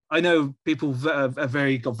 I know people have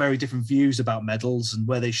got very different views about medals and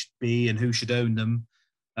where they should be and who should own them.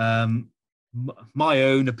 My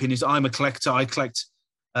own opinion is I'm a collector. I collect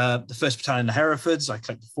the 1st Battalion, the Herefords. I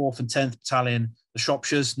collect the 4th and 10th Battalion, the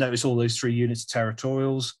Shropshires. Notice all those 3 units of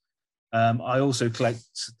territorials. I also collect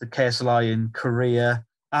the KSLI in Korea,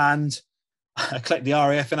 and I collect the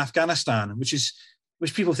RAF in Afghanistan,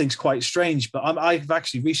 which people think is quite strange. But I've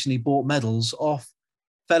actually recently bought medals off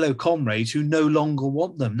fellow comrades who no longer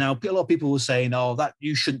want them. Now, a lot of people were saying, "Oh, that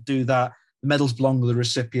you shouldn't do that. The medals belong to the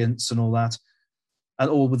recipients and all that, and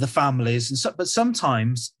all with the families." But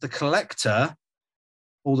sometimes the collector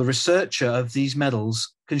or the researcher of these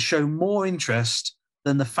medals can show more interest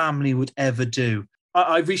than the family would ever do.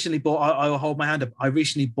 I recently bought, I'll hold my hand up, I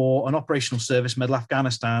recently bought an Operational Service Medal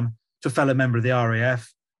Afghanistan to a fellow member of the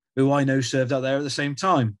RAF who I know served out there at the same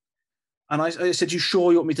time. And I said, "You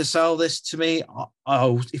sure you want me to sell this to me?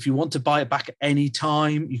 Oh, if you want to buy it back at any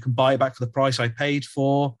time, you can buy it back for the price I paid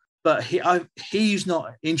for." But he's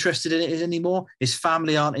not interested in it anymore. His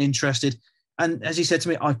family aren't interested. And as he said to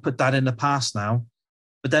me, "I've put that in the past now."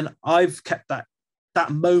 But then I've kept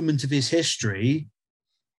that moment of his history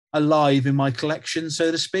alive in my collection,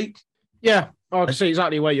 so to speak. Yeah, I can see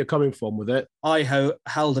exactly where you're coming from with it. I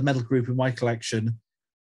held a medal group in my collection.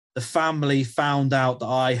 The family found out that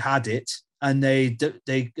I had it, and they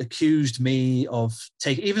accused me of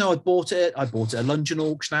taking. Even though I bought it at a London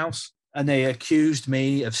auction house, and they accused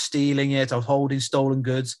me of stealing it, of holding stolen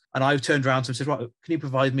goods. And I turned around to them and said, "Right, can you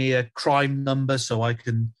provide me a crime number so I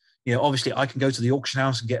can?" You know, obviously, I can go to the auction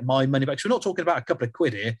house and get my money back. So we're not talking about a couple of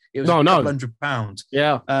quid here. It was a couple £100.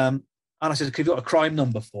 Yeah. And I said, "Have you got a crime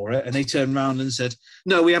number for it?" And they turned around and said,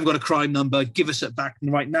 "No, we haven't got a crime number. Give us it back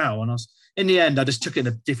right now." And in the end, I just took it in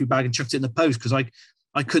a diffy bag and chucked it in the post because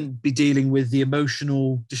I couldn't be dealing with the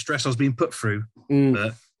emotional distress I was being put through.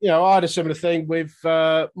 But, you know, I had a similar thing with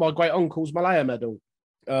my great uncle's Malaya medal.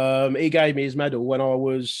 He gave me his medal when I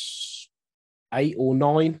was 8 or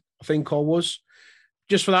 9. I think I was,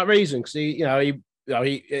 just for that reason, because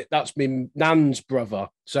that's my nan's brother.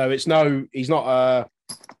 So he's not a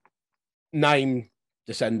name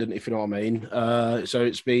descendant, if you know what I mean. So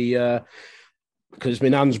it's because it's my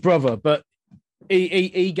nan's brother, but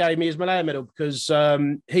he gave me his Malaya medal because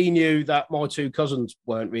he knew that my two cousins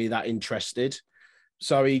weren't really that interested.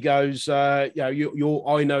 So he goes, I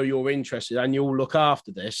know you're interested, and you'll look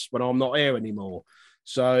after this when I'm not here anymore.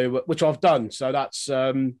 So, which I've done. So that's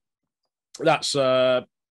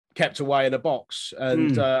kept away in a box.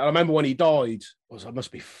 And I remember when he died, it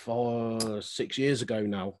must be 6 years ago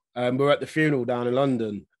now. We were at the funeral down in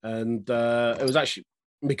London, and it was actually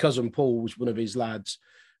my cousin Paul was one of his lads.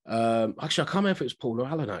 Actually, I can't remember if it was Paul or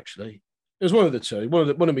Alan. Actually, it was one of the two. One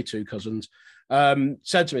of my two cousins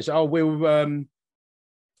said to me, "Oh, we were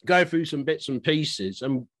going through some bits and pieces,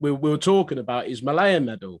 and we were talking about his Malaya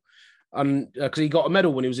medal." And because he got a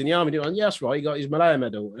medal when he was in the army, and yes, right, he got his Malaya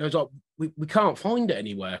medal. And I was like, we can't find it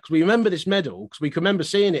anywhere because we remember this medal because we can remember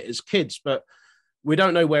seeing it as kids, but we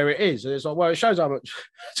don't know where it is. And it's like, well, it shows how much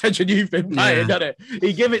attention you've been paying, doesn't it?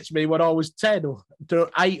 He gave it to me when I was 10 or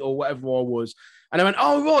 8 or whatever I was. And I went,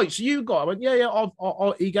 oh, right, so you got it. I went,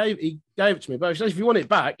 yeah. He gave it to me. But he says, if you want it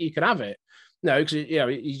back, you can have it. No, because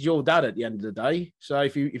he's your dad at the end of the day. So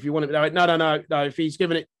if you want it, no. If he's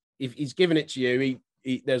giving it to you,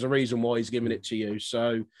 there's a reason why he's giving it to you.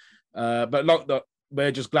 So, but like that,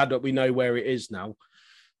 we're just glad that we know where it is now,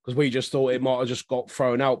 because we just thought it might have just got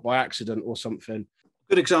thrown out by accident or something.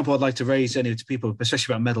 Good example I'd like to raise anyway to people,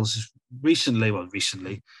 especially about medals, is recently,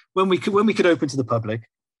 when we could open to the public,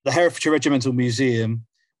 the Herefordshire Regimental Museum,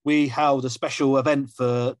 we held a special event for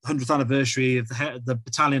the 100th anniversary of the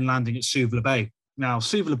battalion landing at Suvla Bay. Now,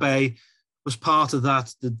 Suvla Bay was part of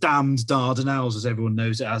that, the damned Dardanelles, as everyone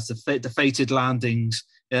knows it as, the fated landings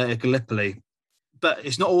at Gallipoli. But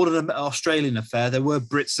it's not all an Australian affair. There were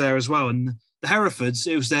Brits there as well. And the Herefords,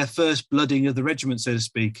 it was their first blooding of the regiment, so to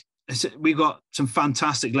speak. We got some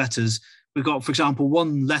fantastic letters. We got, for example,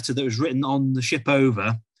 one letter that was written on the ship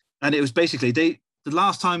over, and it was basically the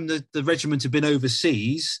last time the regiment had been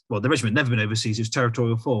overseas. Well, the regiment had never been overseas; it was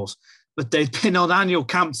territorial force, but they'd been on annual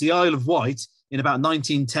camp to the Isle of Wight in about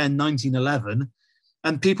 1910, 1911,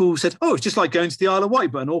 and people said, "Oh, it's just like going to the Isle of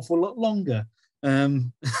Wight, but an awful lot longer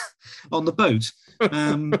on the boat."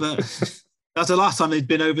 But that's the last time they'd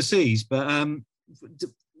been overseas. But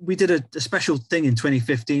we did a special thing in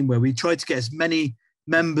 2015 where we tried to get as many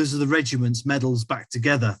members of the regiment's medals back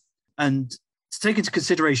together. And to take into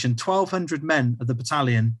consideration, 1,200 men of the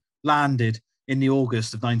battalion landed in the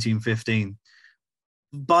August of 1915.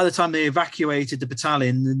 By the time they evacuated the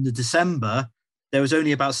battalion in the December, there was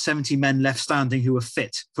only about 70 men left standing who were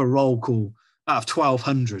fit for roll call out of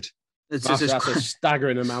 1,200. That's a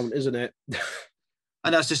staggering amount, isn't it?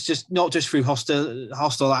 And that's just not just through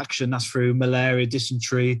hostile action. That's through malaria,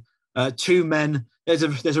 dysentery. 2 men. There's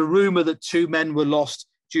a rumor that 2 men were lost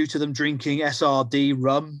due to them drinking SRD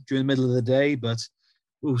rum during the middle of the day, but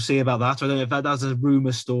we'll see about that. I don't know if that's a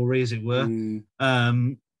rumor story, as it were.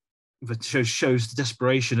 But shows the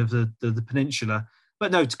desperation of the peninsula.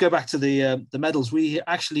 But no, to go back to the medals, we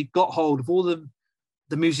actually got hold of all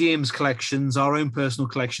the museum's collections, our own personal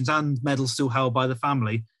collections, and medals still held by the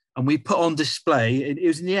family. And we put on display, it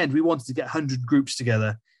was in the end, we wanted to get 100 groups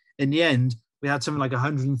together. In the end, we had something like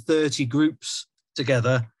 130 groups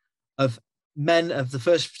together of men of the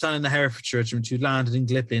 1st Battalion in the Herefordshire Regiment who landed in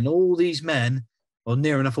Gallipoli. And all these men, or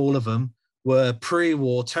near enough all of them, were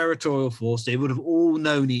pre-war territorial force. They would have all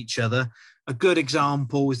known each other. A good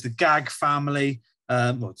example is the Gag family.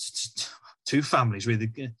 It's 2 families, really.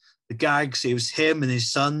 The Gags, it was him and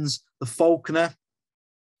his sons. The Faulkner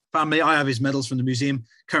family, I have his medals from the museum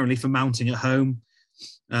currently for mounting at home.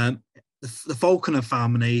 The Faulkner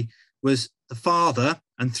family was the father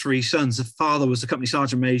and 3 sons. The father was the company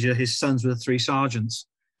sergeant major. His sons were the 3 sergeants.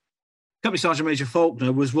 Company Sergeant Major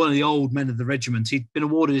Faulkner was one of the old men of the regiment. He'd been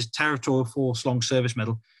awarded his Territorial Force Long Service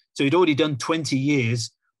Medal. So he'd already done 20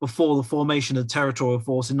 years before the formation of the Territorial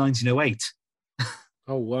Force in 1908.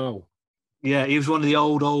 Oh, wow. Yeah, he was one of the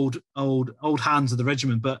old hands of the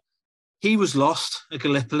regiment. But he was lost at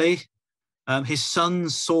Gallipoli. His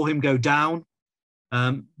sons saw him go down.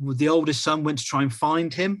 The oldest son went to try and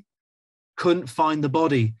find him, couldn't find the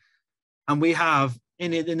body. And we have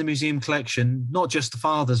in the museum collection, not just the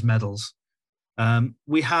father's medals.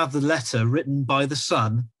 We have the letter written by the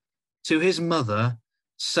son to his mother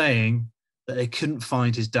saying that they couldn't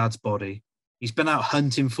find his dad's body. He's been out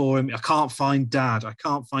hunting for him. I can't find dad. I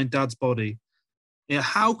can't find dad's body. Yeah,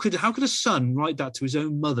 how could a son write that to his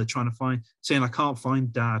own mother, saying I can't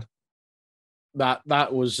find dad? that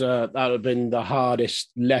would have been the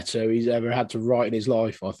hardest letter he's ever had to write in his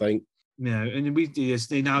life, I think. Yeah, and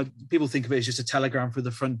now people think of it as just a telegram through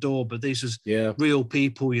the front door, but these was real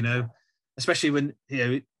people, especially when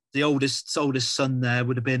the oldest son there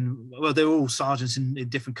would have been, well, they were all sergeants in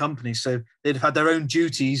different companies, so they'd have had their own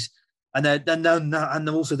duties, and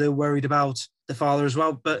also they were worried about the father as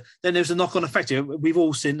well. But then there's a knock-on effect. We've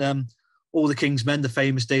all seen All the King's Men, the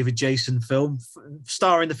famous David Jason film,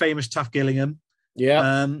 starring the famous Taff Gillingham.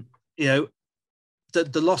 Yeah.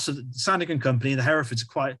 The loss of the Sandigan Company and the Herefords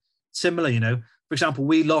are quite similar. For example,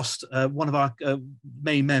 we lost one of our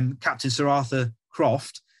main men, Captain Sir Arthur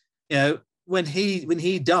Croft. When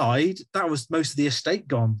he died, that was most of the estate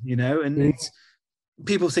gone. And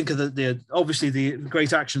people think of obviously the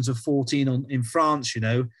great actions of 14 in France.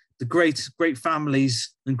 The great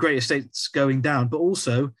families and great estates going down, but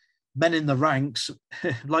also men in the ranks,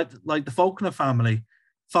 like the Faulkner family,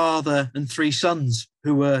 father and 3 sons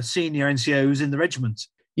who were senior NCOs in the regiment.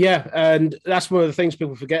 Yeah, and that's one of the things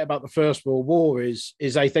people forget about the First World War is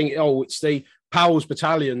they think, it's the PALS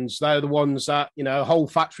battalions. They're the ones that, a whole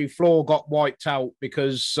factory floor got wiped out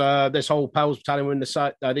because this whole PALS battalion were in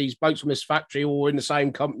these blokes from this factory all were in the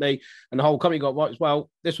same company, and the whole company got wiped. Well,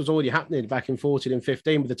 this was already happening back in 14 and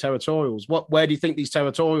 15 with the territorials. Where do you think these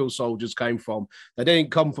territorial soldiers came from? They didn't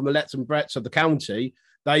come from the Letts and Bretts of the county.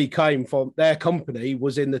 They came from, their company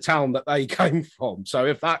was in the town that they came from. So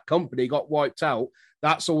if that company got wiped out,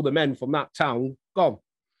 that's all the men from that town gone.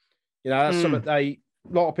 That's something a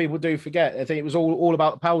lot of people do forget. I think it was all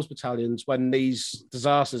about the PALS battalions when these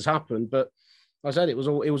disasters happened. But like I said, it was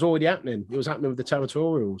already happening. It was happening with the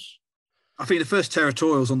territorials. I think the first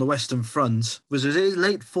territorials on the Western Front was it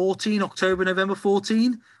late 14, October, November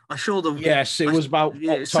 14? Yes, it was about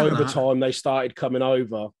October time they started coming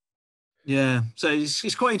over. Yeah, so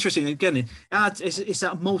it's quite interesting. Again, it's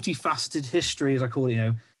that multifaceted history, as I call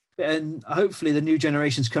it, and hopefully the new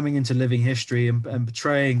generations coming into living history and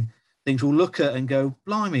portraying things will look at and go,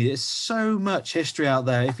 blimey, there's so much history out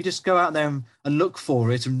there. If you just go out there and look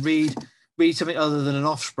for it and read something other than an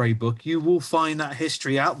Offspray book, you will find that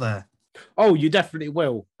history out there. Oh, you definitely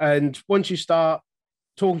will. And once you start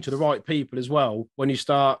talking to the right people as well, when you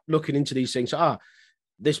start looking into these things,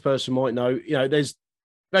 this person might know, there's,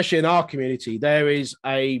 especially in our community, there is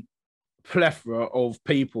a plethora of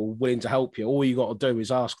people willing to help you. All you got to do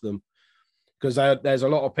is ask them, because there's a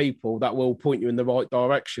lot of people that will point you in the right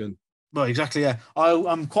direction. Well, exactly, yeah.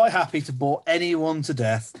 I'm quite happy to bore anyone to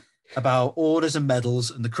death about orders and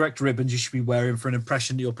medals and the correct ribbons you should be wearing for an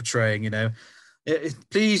impression that you're portraying,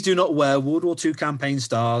 Please do not wear World War II campaign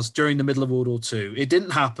stars during the middle of World War II. It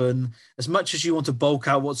didn't happen. As much as you want to bulk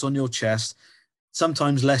out what's on your chest,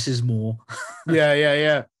 sometimes less is more.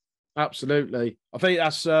 Yeah. Absolutely. I think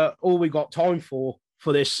that's all we got time for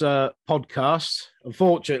this podcast,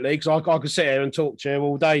 unfortunately, because I could sit here and talk to you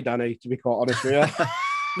all day, Danny, to be quite honest with you.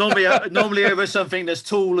 normally over something that's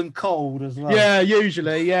tall and cold as well. Yeah,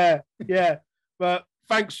 usually, yeah. But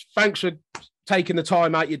thanks for taking the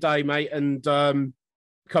time out your day, mate, and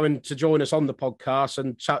coming to join us on the podcast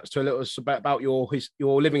and chat to a little bit about your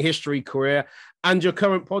living history career and your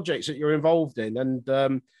current projects that you're involved in.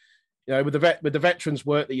 And with the veterans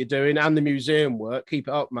work that you're doing and the museum work, keep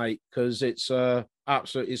it up, mate, because it's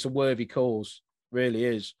it's a worthy cause, really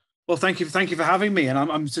is. Well, thank you for having me, and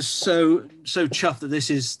I'm just so chuffed that this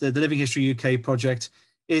is the Living History UK project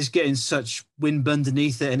is getting such wind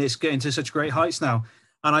underneath it, and it's getting to such great heights now.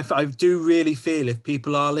 And I do really feel if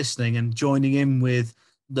people are listening and joining in with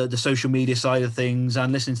the social media side of things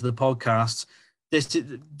and listening to the podcasts,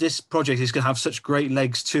 this project is going to have such great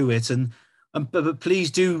legs to it. But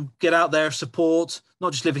please do get out there, support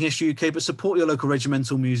not just Living History UK, but support your local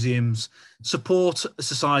regimental museums, support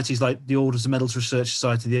societies like the Orders and Medals Research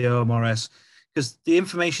Society, the OMRS, because the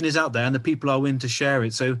information is out there and the people are willing to share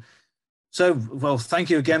it. So well, thank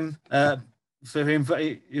you again for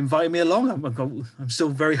inviting me along. I'm still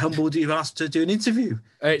very humbled you've asked to do an interview.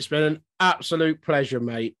 It's been an absolute pleasure,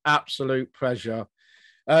 mate. Absolute pleasure.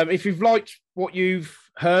 If you've liked what you've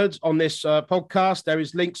heard on this podcast, there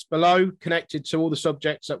is links below connected to all the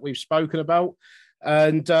subjects that we've spoken about.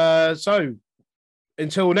 And so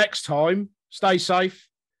until next time, stay safe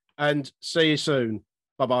and see you soon.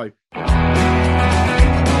 Bye-bye.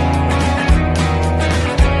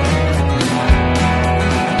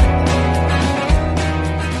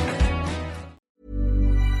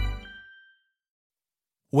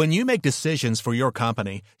 When you make decisions for your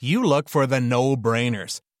company, you look for the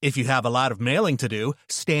no-brainers. If you have a lot of mailing to do,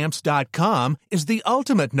 Stamps.com is the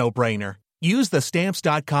ultimate no-brainer. Use the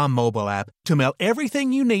Stamps.com mobile app to mail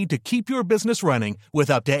everything you need to keep your business running with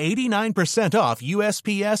up to 89% off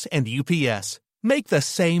USPS and UPS. Make the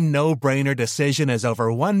same no-brainer decision as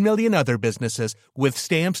over 1 million other businesses with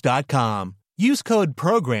Stamps.com. Use code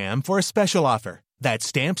PROGRAM for a special offer. That's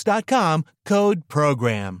Stamps.com, code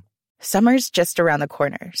PROGRAM. Summer's just around the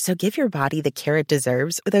corner, so give your body the care it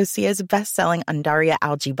deserves with Osea's best-selling Undaria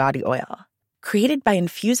Algae Body Oil. Created by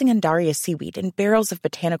infusing Undaria seaweed in barrels of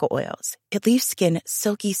botanical oils, it leaves skin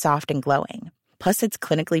silky soft and glowing. Plus, it's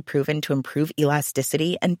clinically proven to improve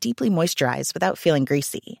elasticity and deeply moisturize without feeling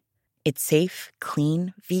greasy. It's safe,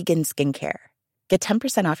 clean, vegan skincare. Get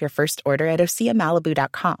 10% off your first order at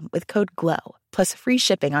OseaMalibu.com with code GLOW, plus free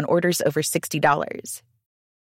shipping on orders over $60.